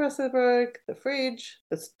food presser broke, the fridge,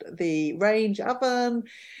 the range oven,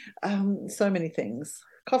 so many things.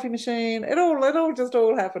 Coffee machine, it all just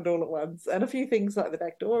happened all at once. And a few things like the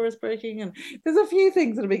back door is breaking, and there's a few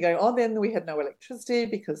things that have been going on. Then we had no electricity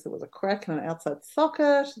because there was a crack in an outside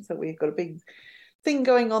socket, and so we've got a big thing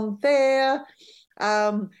going on there.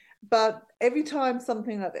 But every time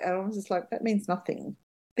something like that, I was just like, that means nothing.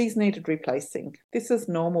 These needed replacing. This is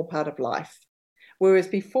normal part of life. Whereas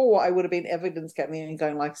before, I would have been evidence gathering and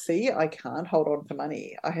going like, see, I can't hold on to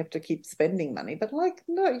money. I have to keep spending money. But like,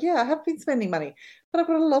 no, yeah, I have been spending money. But I've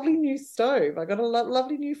got a lovely new stove. I got a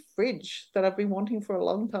lovely new fridge that I've been wanting for a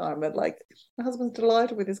long time. And like, my husband's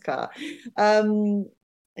delighted with his car,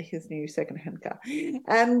 his new secondhand car.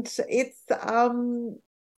 And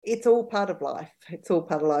it's all part of life. It's all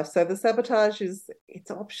part of life. So the sabotage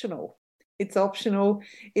it's optional. It's optional.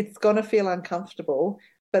 It's going to feel uncomfortable,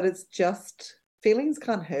 but it's just... Feelings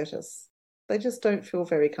can't hurt us. They just don't feel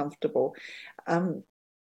very comfortable.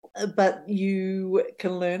 But you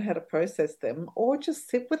can learn how to process them, or just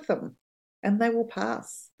sit with them, and they will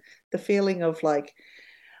pass. The feeling of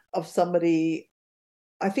somebody...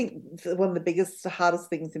 I think one of the biggest, hardest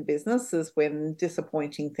things in business is when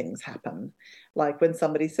disappointing things happen. Like when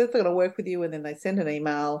somebody says they're going to work with you, and then they send an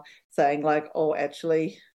email saying like, oh,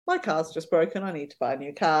 actually, my car's just broken. I need to buy a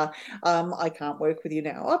new car. I can't work with you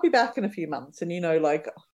now. I'll be back in a few months. And, like,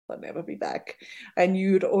 I'll never be back. And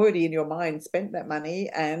you'd already in your mind spent that money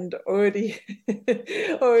and already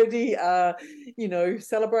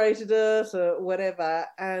celebrated it or whatever,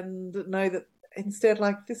 and know that instead,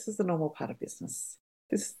 like, this is the normal part of business.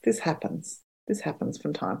 This happens. This happens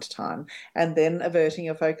from time to time. And then averting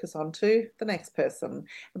your focus onto the next person.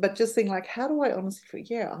 But just think, like, how do I honestly feel?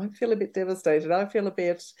 Yeah, I feel a bit devastated. I feel a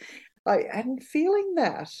bit and feeling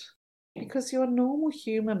that, because you're a normal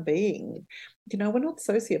human being. We're not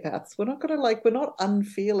sociopaths. We're not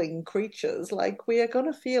unfeeling creatures. Like, we are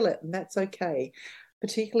going to feel it, and that's okay.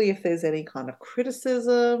 Particularly if there's any kind of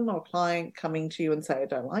criticism or client coming to you and say, I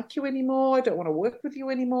don't like you anymore, I don't want to work with you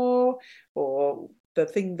anymore, or the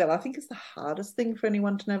thing that I think is the hardest thing for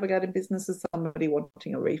anyone to navigate in business is somebody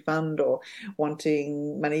wanting a refund or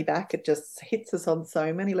wanting money back. It just hits us on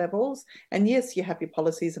so many levels. And yes, you have your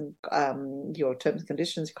policies and your terms and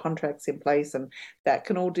conditions, your contracts in place, and that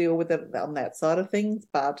can all deal with it on that side of things.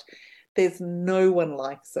 But there's no one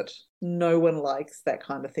likes it. No one likes that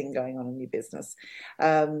kind of thing going on in your business.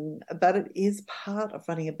 But it is part of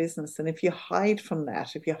running a business. And if you hide from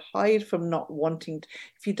that, if you hide from not wanting,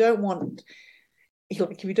 if you don't want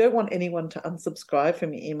anyone to unsubscribe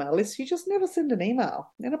from your email list, you just never send an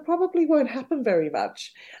email. And it probably won't happen very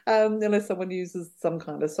much unless someone uses some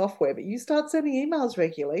kind of software. But you start sending emails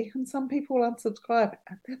regularly and some people will unsubscribe.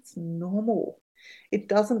 And that's normal. It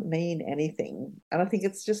doesn't mean anything. And I think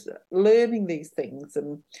it's just learning these things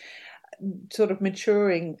and sort of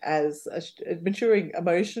maturing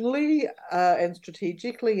emotionally and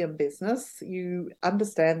strategically in business. You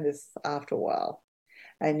understand this after a while.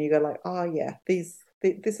 And you go like, oh yeah, this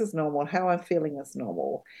is normal. How I'm feeling is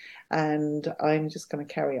normal, and I'm just going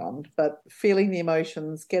to carry on. But feeling the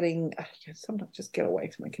emotions, sometimes just get away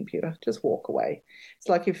from the computer, just walk away. It's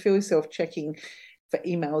like you feel yourself checking for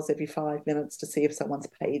emails every 5 minutes to see if someone's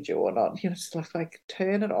paid you or not. Just like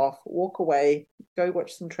turn it off, walk away, go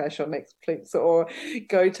watch some trash on Netflix, or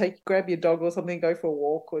grab your dog or something, go for a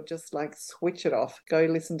walk, or just like switch it off, go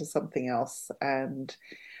listen to something else, and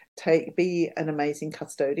be an amazing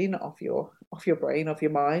custodian of your brain, of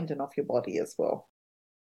your mind, and of your body as well.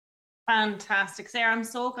 Fantastic, Sarah. I'm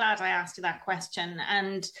so glad I asked you that question.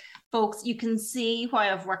 And folks, you can see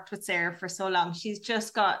why I've worked with Sarah for so long. She's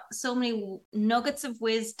just got so many nuggets of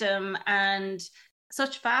wisdom and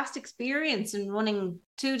such vast experience in running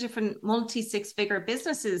 2 different multi-6-figure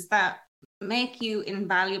businesses that make you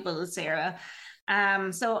invaluable, Sarah.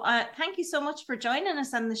 So thank you so much for joining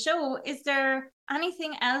us on the show. Is there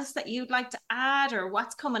anything else that you'd like to add, or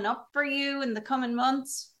what's coming up for you in the coming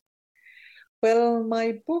months? Well,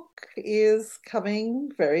 my book is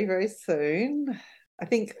coming very, very soon. I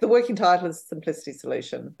think the working title is Simplicity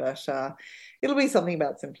Solution, but it'll be something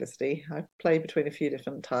about simplicity. I play between a few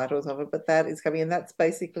different titles of it, but that is coming, and that's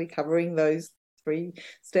basically covering those 3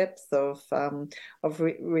 steps of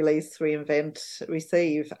release, reinvent,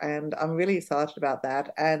 receive, and I'm really excited about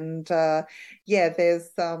that. And I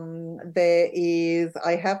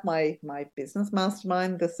have my business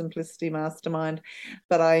mastermind, the Simplicity Mastermind,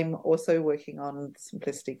 but I'm also working on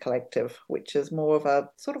Simplicity Collective, which is more of a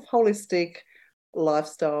sort of holistic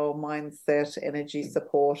lifestyle, mindset, energy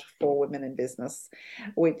support for women in business,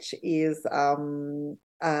 which is something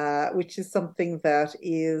that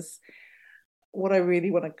is what I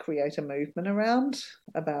really want to create a movement around,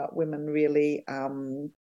 about women really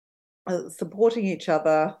supporting each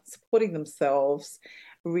other, supporting themselves,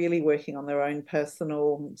 really working on their own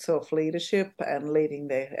personal self-leadership and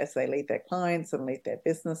as they lead their clients and lead their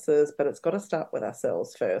businesses. But it's got to start with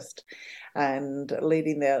ourselves first, and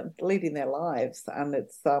leading their lives. And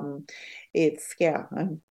I'm pretty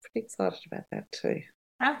excited about that too.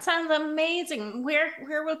 That sounds amazing.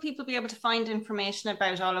 Where will people be able to find information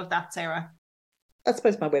about all of that, Sarah? I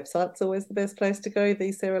suppose my website's always the best place to go,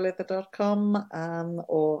 thesarahleather.com,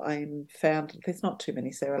 or I'm found, there's not too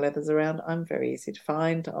many Sarah Leathers around. I'm very easy to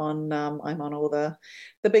find I'm on all the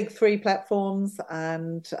big 3 platforms,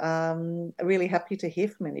 and really happy to hear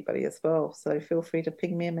from anybody as well. So feel free to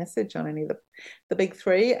ping me a message on any of the big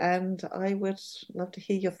 3, and I would love to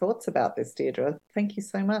hear your thoughts about this, Deirdre. Thank you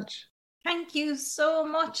so much. Thank you so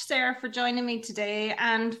much, Sarah, for joining me today.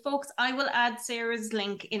 And folks, I will add Sarah's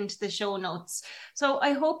link into the show notes. So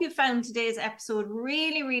I hope you found today's episode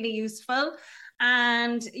really, really useful.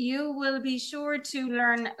 And you will be sure to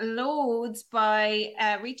learn loads by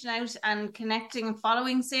reaching out and connecting and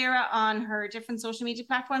following Sarah on her different social media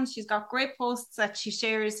platforms. She's got great posts that she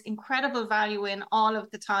shares incredible value in all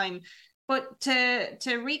of the time. But to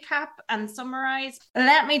recap and summarize,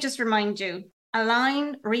 let me just remind you: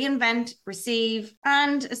 align, reinvent, receive,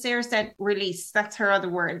 and as Sarah said, release. That's her other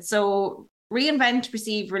word. So reinvent,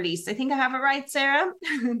 receive, release. I think I have it right, Sarah.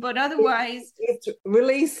 But otherwise, it's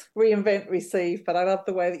release, reinvent, receive. But I love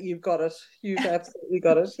the way that you've got it. You've absolutely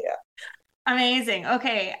got it. Yeah. Amazing.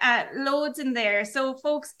 Okay, loads in there. So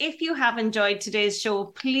folks, if you have enjoyed today's show,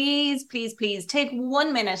 please take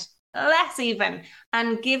 1 minute, less even,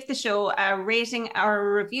 and give the show a rating or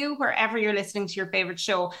a review wherever you're listening to your favorite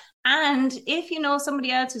show. And if you know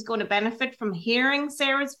somebody else who's going to benefit from hearing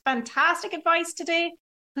Sarah's fantastic advice today,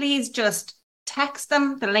 please just text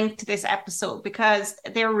them the link to this episode, because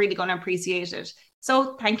they're really going to appreciate it.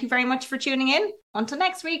 So thank you very much for tuning in. Until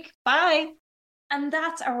next week. Bye. And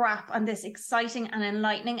that's a wrap on this exciting and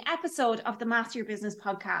enlightening episode of the Master Your Business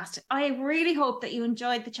podcast. I really hope that you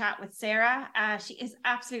enjoyed the chat with Sarah. She is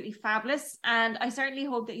absolutely fabulous. And I certainly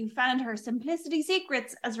hope that you found her simplicity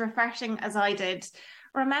secrets as refreshing as I did.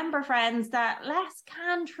 Remember, friends, that less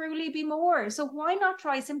can truly be more. So why not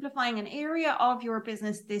try simplifying an area of your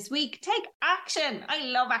business this week? Take action. I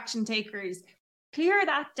love action takers. Clear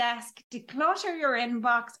that desk, declutter your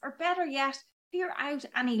inbox, or better yet, clear out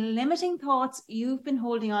any limiting thoughts you've been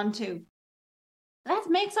holding on to. Let's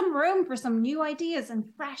make some room for some new ideas and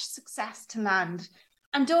fresh success to land.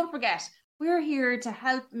 And don't forget, we're here to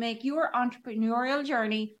help make your entrepreneurial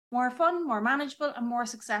journey more fun, more manageable, and more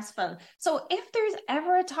successful. So if there's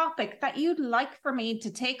ever a topic that you'd like for me to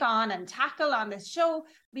take on and tackle on this show,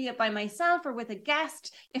 be it by myself or with a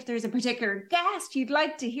guest, if there's a particular guest you'd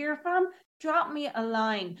like to hear from, drop me a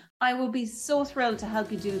line. I will be so thrilled to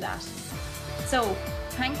help you do that. So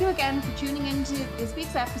thank you again for tuning into this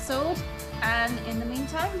week's episode. And in the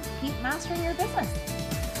meantime, keep mastering your business.